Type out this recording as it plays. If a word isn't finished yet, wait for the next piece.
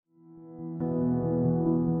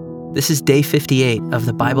This is day 58 of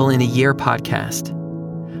the Bible in a Year podcast.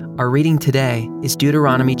 Our reading today is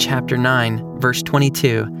Deuteronomy chapter 9, verse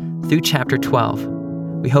 22 through chapter 12.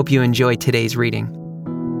 We hope you enjoy today's reading.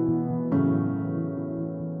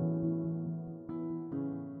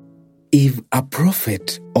 If a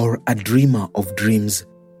prophet or a dreamer of dreams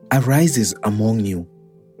arises among you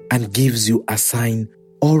and gives you a sign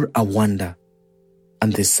or a wonder,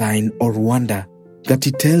 and the sign or wonder that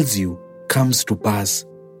he tells you comes to pass,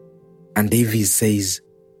 and if he says,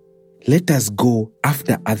 "Let us go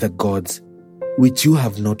after other gods, which you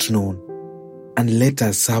have not known, and let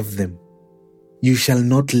us serve them," you shall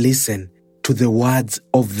not listen to the words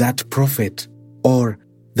of that prophet or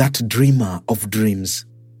that dreamer of dreams.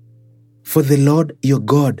 For the Lord your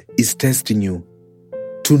God is testing you,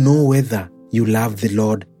 to know whether you love the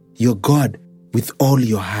Lord your God with all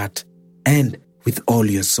your heart and with all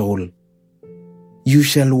your soul. You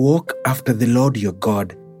shall walk after the Lord your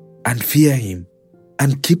God, and fear him,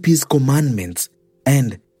 and keep his commandments,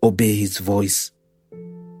 and obey his voice.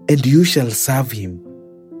 And you shall serve him,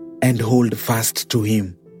 and hold fast to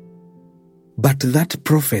him. But that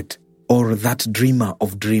prophet or that dreamer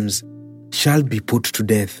of dreams shall be put to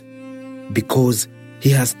death, because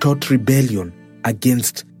he has taught rebellion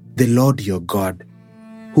against the Lord your God,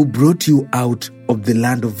 who brought you out of the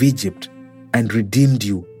land of Egypt and redeemed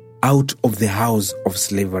you out of the house of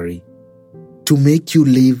slavery, to make you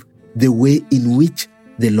live the way in which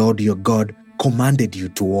the Lord your God commanded you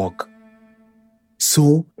to walk.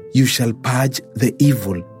 So you shall purge the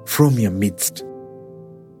evil from your midst.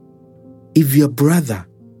 If your brother,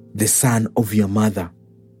 the son of your mother,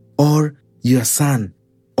 or your son,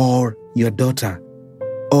 or your daughter,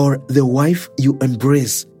 or the wife you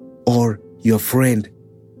embrace, or your friend,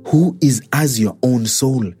 who is as your own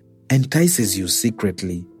soul, entices you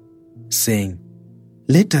secretly, saying,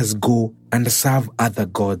 "Let us go and serve other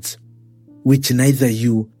gods," which neither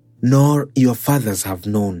you nor your fathers have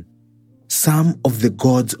known, some of the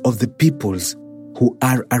gods of the peoples who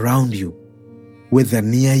are around you, whether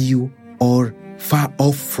near you or far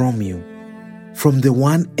off from you, from the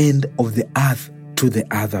one end of the earth to the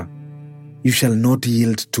other, you shall not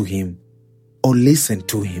yield to him, or listen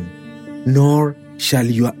to him, nor shall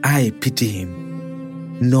your eye pity him,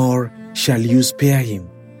 nor shall you spare him,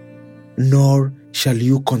 nor shall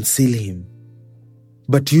you conceal him,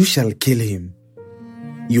 but you shall kill him.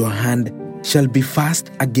 Your hand shall be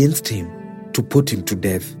fast against him to put him to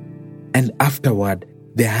death, and afterward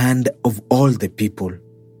the hand of all the people.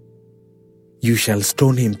 You shall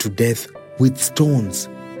stone him to death with stones,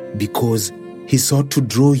 because he sought to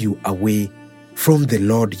draw you away from the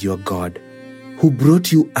Lord your God, who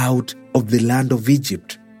brought you out of the land of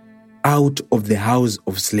Egypt, out of the house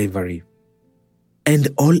of slavery. And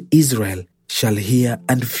all Israel shall hear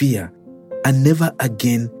and fear, and never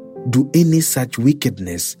again do any such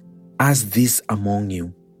wickedness as this among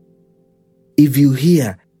you. If you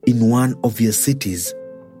hear in one of your cities,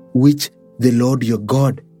 which the Lord your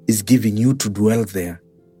God is giving you to dwell there,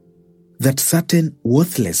 that certain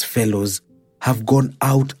worthless fellows have gone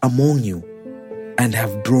out among you, and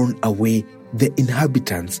have drawn away the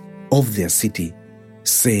inhabitants of their city,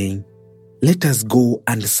 saying, "Let us go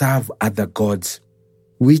and serve other gods,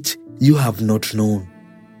 which you have not known,"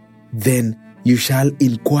 then you shall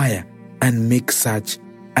inquire and make search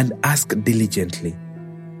and ask diligently.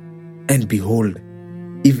 And behold,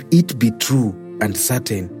 if it be true and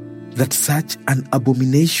certain that such an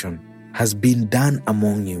abomination has been done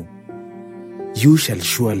among you, you shall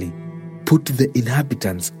surely put the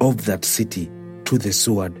inhabitants of that city to the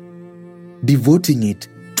sword, devoting it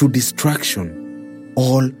to destruction,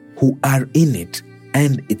 all who are in it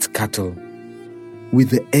and its cattle, with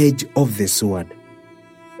the edge of the sword.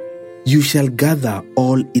 You shall gather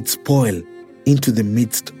all its spoil into the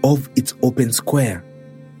midst of its open square,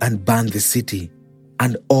 and burn the city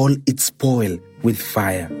and all its spoil with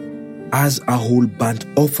fire, as a whole burnt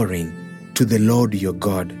offering to the Lord your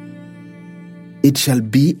God. It shall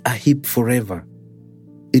be a heap forever.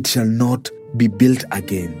 It shall not be built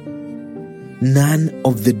again. None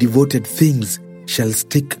of the devoted things shall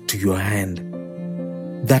stick to your hand,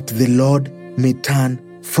 that the Lord may turn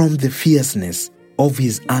from the fierceness of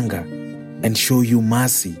his anger and show you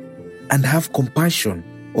mercy, and have compassion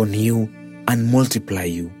on you and multiply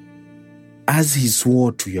you, as he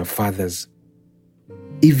swore to your fathers.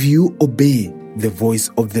 If you obey the voice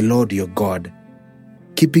of the Lord your God,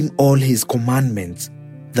 keeping all his commandments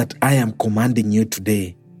that I am commanding you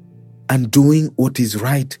today, and doing what is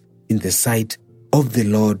right in the sight of the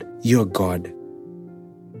Lord your God.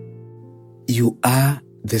 You are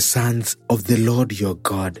the sons of the Lord your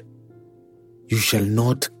God. You shall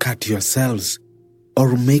not cut yourselves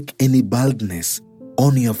or make any baldness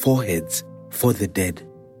on your foreheads for the dead.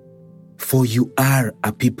 For you are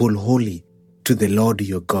a people holy to the Lord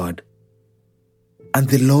your God. And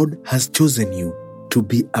the Lord has chosen you to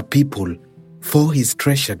be a people for his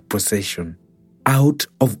treasured possession out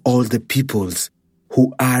of all the peoples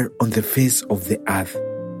who are on the face of the earth.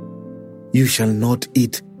 You shall not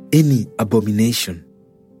eat any abomination.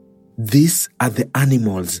 These are the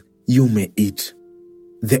animals you may eat: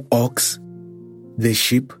 the ox, the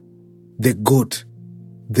sheep, the goat,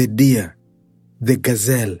 the deer, the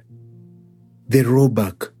gazelle, the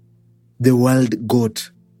roebuck, the wild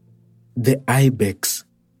goat, the ibex,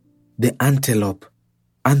 the antelope,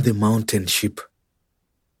 and the mountain sheep.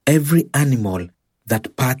 Every animal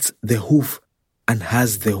that parts the hoof and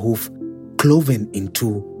has the hoof cloven in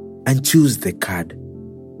two and chews the cud.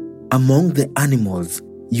 Among the animals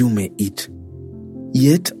you may eat.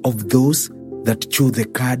 Yet of those that chew the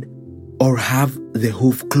cud or have the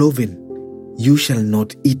hoof cloven, you shall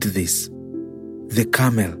not eat this: the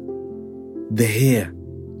camel, the hare,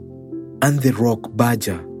 and the rock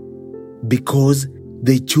badger, because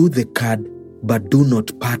they chew the cud but do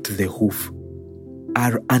not part the hoof,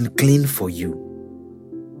 are unclean for you.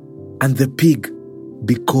 And the pig,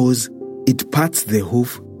 because it parts the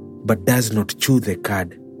hoof but does not chew the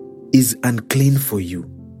cud, is unclean for you.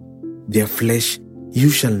 Their flesh you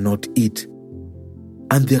shall not eat,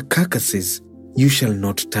 and their carcasses you shall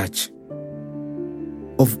not touch.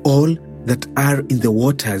 Of all that are in the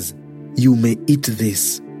waters you may eat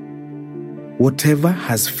this. Whatever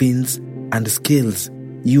has fins and scales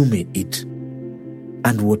you may eat,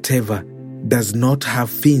 and whatever does not have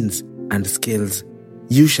fins and scales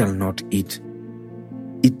you shall not eat.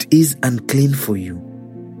 It is unclean for you.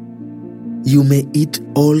 You may eat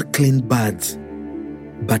all clean birds,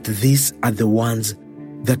 but these are the ones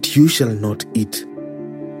that you shall not eat: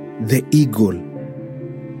 the eagle,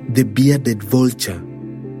 the bearded vulture,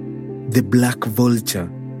 the black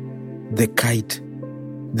vulture, the kite,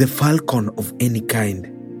 the falcon of any kind,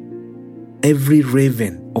 every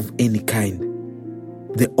raven of any kind,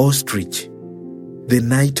 the ostrich, the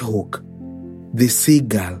nighthawk, the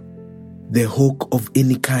seagull, the hawk of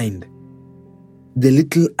any kind, the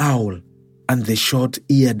little owl and the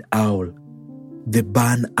short-eared owl, the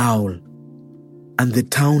barn owl and the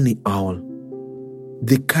tawny owl,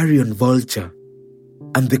 the carrion vulture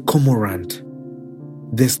and the cormorant,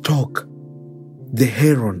 the stork, the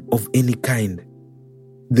heron of any kind,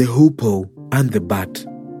 the hoopoe and the bat,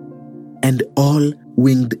 and all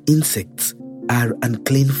winged insects are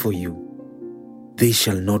unclean for you. They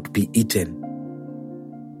shall not be eaten.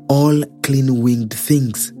 All clean winged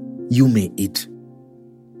things you may eat.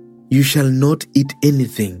 You shall not eat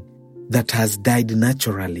anything that has died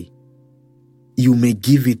naturally. You may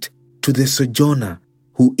give it to the sojourner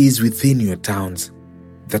who is within your towns,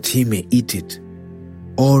 that he may eat it,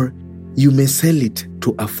 or you may sell it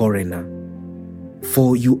to a foreigner.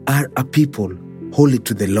 For you are a people holy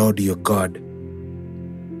to the Lord your God.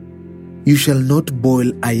 You shall not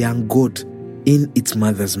boil a young goat in its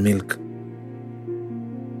mother's milk.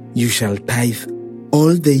 You shall tithe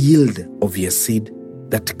all the yield of your seed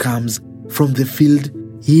that comes from the field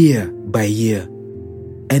year by year,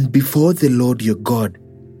 and before the Lord your God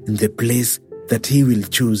in the place that he will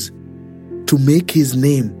choose, to make his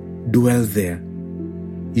name dwell there.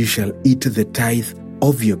 You shall eat the tithe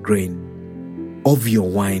of your grain, of your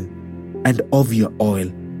wine, and of your oil,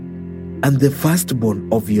 and the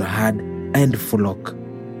firstborn of your herd and flock,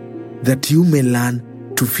 that you may learn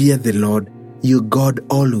to fear the Lord your God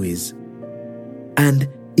always. And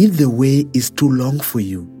if the way is too long for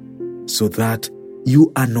you, so that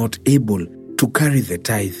you are not able to carry the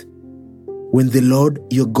tithe, when the Lord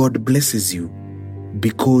your God blesses you,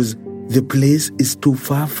 because the place is too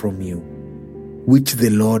far from you, which the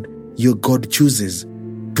Lord your God chooses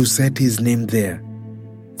to set his name there,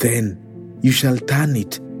 then you shall turn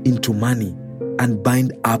it into money and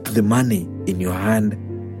bind up the money in your hand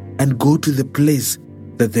and go to the place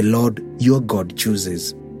that the Lord your God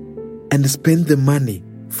chooses, and spend the money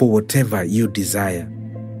for whatever you desire: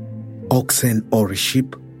 oxen or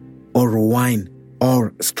sheep, or wine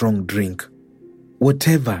or strong drink,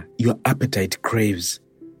 whatever your appetite craves.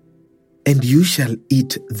 And you shall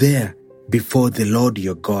eat there before the Lord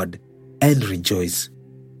your God and rejoice,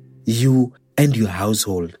 you and your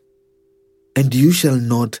household. And you shall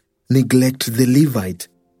not neglect the Levite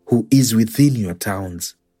who is within your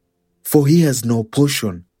towns, for he has no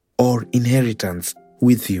portion or inheritance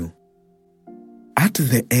with you. At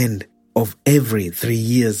the end of every 3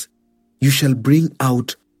 years, you shall bring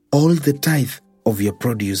out all the tithe of your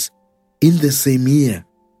produce in the same year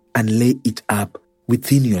and lay it up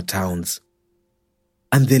within your towns.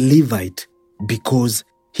 and the Levite, because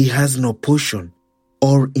he has no portion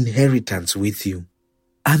or inheritance with you,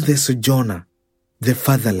 and the sojourner, the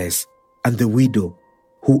fatherless, and the widow,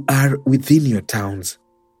 who are within your towns,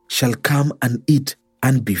 shall come and eat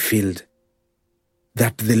and be filled,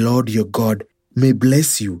 that the Lord your God may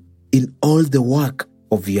bless you in all the work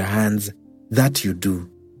of your hands that you do.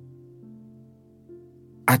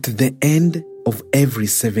 At the end of every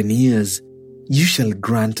 7 years, you shall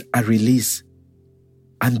grant a release,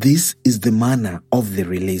 and this is the manner of the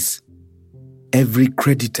release. Every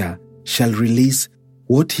creditor shall release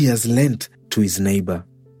what he has lent to his neighbor.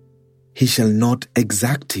 He shall not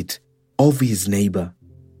exact it of his neighbor,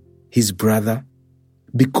 his brother,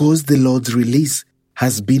 because the Lord's release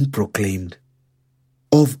has been proclaimed.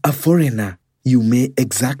 Of a foreigner you may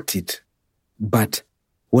exact it, but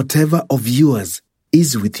whatever of yours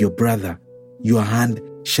is with your brother, your hand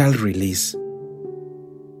shall release.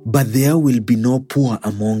 But there will be no poor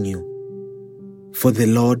among you, for the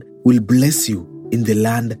Lord will bless you in the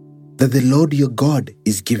land that the Lord your God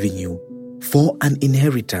is giving you for an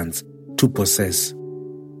inheritance to possess,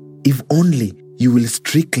 if only you will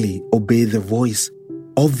strictly obey the voice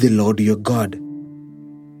of the Lord your God,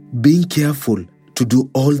 being careful to do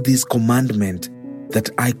all these commandments that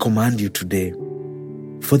I command you today.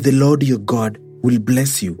 For the Lord your God will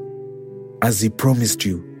bless you, as he promised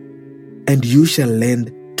you, and you shall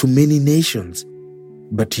lend to many nations,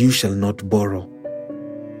 but you shall not borrow.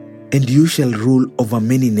 And you shall rule over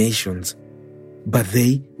many nations, but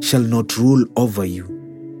they shall not rule over you.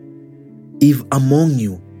 If among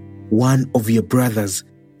you one of your brothers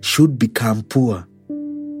should become poor,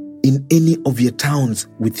 in any of your towns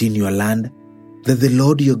within your land that the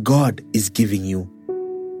Lord your God is giving you,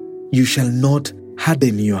 you shall not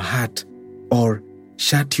harden your heart or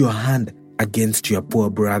shut your hand against your poor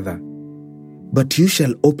brother, but you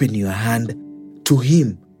shall open your hand to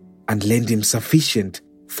him and lend him sufficient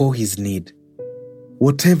for his need,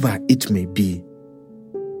 whatever it may be.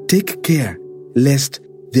 Take care lest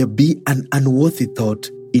there be an unworthy thought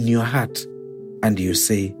in your heart, and you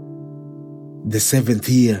say, the 7th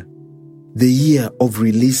year, the year of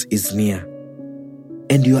release is near,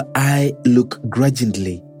 and your eye look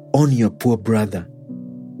grudgingly on your poor brother,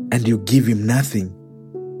 and you give him nothing,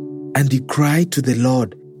 and you cry to the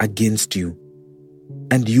Lord against you,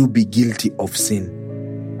 and you be guilty of sin.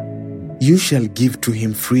 You shall give to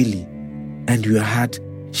him freely, and your heart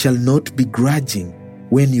shall not be grudging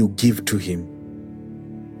when you give to him.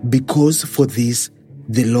 Because for this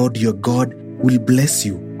the Lord your God will bless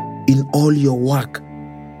you in all your work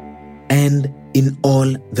and in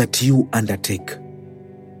all that you undertake.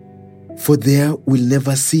 For there will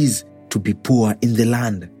never cease to be poor in the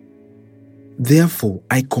land. Therefore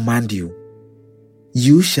I command you,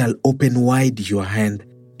 you shall open wide your hand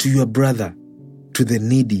to your brother, to the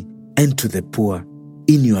needy, and to the poor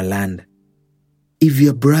in your land. If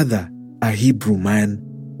your brother, a Hebrew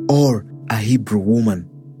man or a Hebrew woman,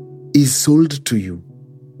 is sold to you,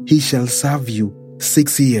 he shall serve you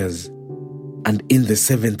 6 years, and in the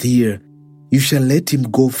 7th year you shall let him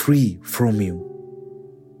go free from you.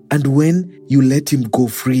 And when you let him go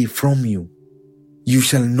free from you, you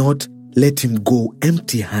shall not let him go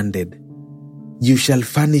empty-handed. You shall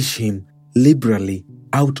furnish him liberally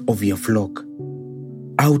out of your flock,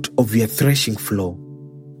 out of your threshing floor,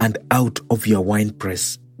 and out of your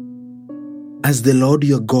winepress. As the Lord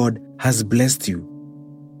your God has blessed you,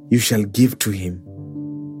 you shall give to him.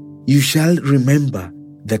 You shall remember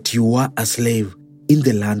that you were a slave in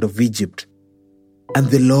the land of Egypt, and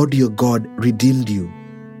the Lord your God redeemed you.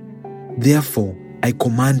 Therefore I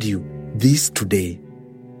command you this today.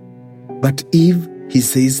 But if he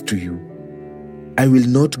says to you, I will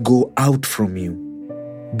not go out from you,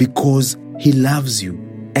 because he loves you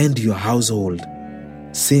and your household,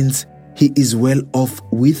 since he is well off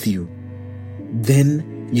with you,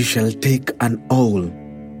 then you shall take an awl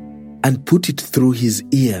and put it through his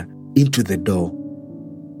ear into the door,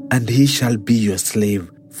 and he shall be your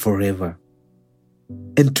slave forever.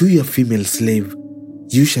 And to your female slave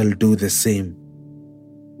you shall do the same.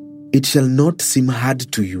 It shall not seem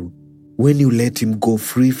hard to you when you let him go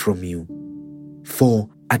free from you, for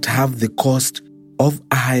at half the cost of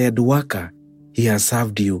a hired worker he has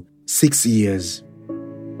served you 6 years.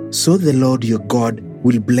 So the Lord your God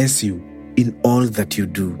will bless you in all that you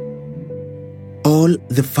do. All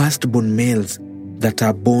the firstborn males that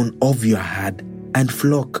are born of your herd and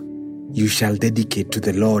flock you shall dedicate to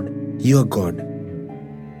the Lord your God.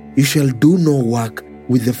 You shall do no work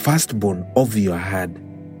with the firstborn of your herd,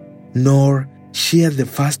 nor share the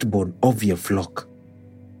firstborn of your flock.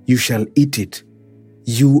 You shall eat it,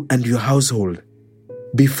 you and your household,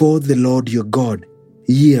 before the Lord your God,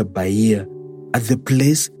 year by year at the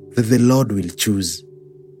place that the Lord will choose.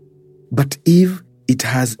 But if it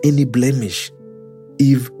has any blemish,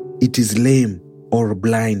 if it is lame or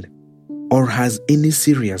blind, or has any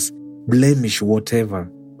serious blemish whatever,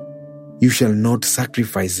 you shall not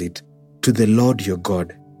sacrifice it to the Lord your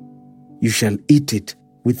God. You shall eat it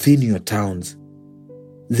within your towns.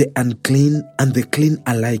 The unclean and the clean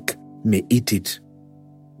alike may eat it,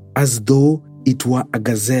 as though it were a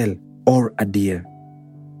gazelle or a deer.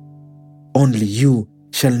 Only you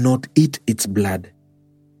shall not eat its blood.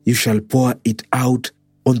 You shall pour it out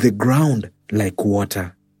on the ground like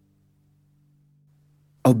water.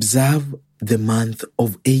 Observe the month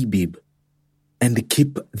of Abib, and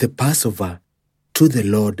keep the Passover to the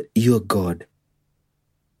Lord your God.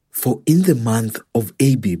 For in the month of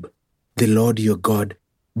Abib, the Lord your God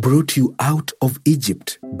brought you out of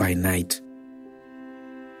Egypt by night.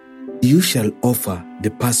 You shall offer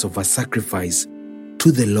the Passover sacrifice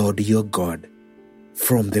to the Lord your God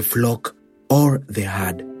from the flock or the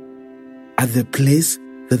herd, at the place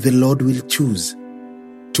that the Lord will choose,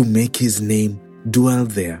 to make his name dwell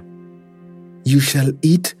there. You shall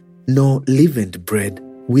eat no leavened bread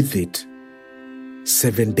with it.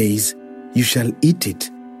 7 days you shall eat it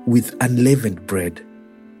with unleavened bread,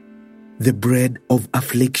 the bread of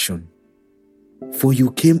affliction. For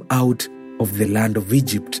you came out of the land of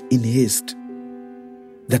Egypt in haste,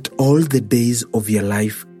 that all the days of your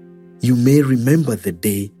life you may remember the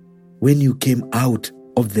day when you came out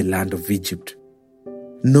of the land of Egypt.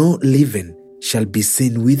 No leaven shall be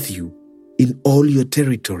seen with you in all your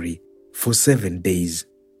territory for 7 days,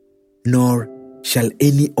 nor shall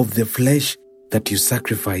any of the flesh that you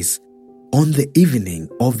sacrifice on the evening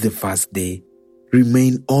of the first day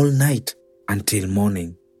remain all night until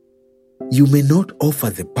morning. You may not offer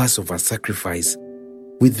the Passover sacrifice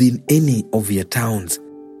within any of your towns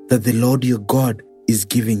that the Lord your God is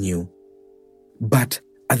giving you, but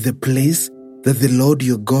at the place that the Lord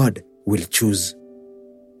your God will choose,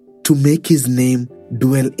 to make his name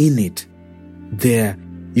dwell in it. There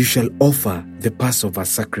you shall offer the Passover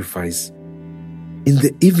sacrifice. In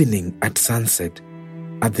the evening at sunset,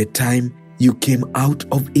 at the time you came out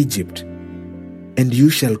of Egypt, and you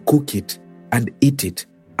shall cook it and eat it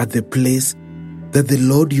at the place that the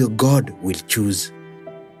Lord your God will choose.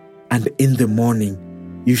 And in the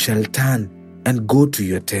morning you shall turn and go to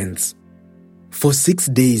your tents. For 6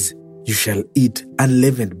 days you shall eat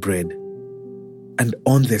unleavened bread, and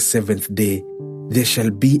on the 7th day there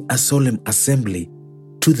shall be a solemn assembly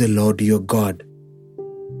to the Lord your God.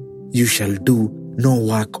 You shall do no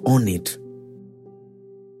work on it.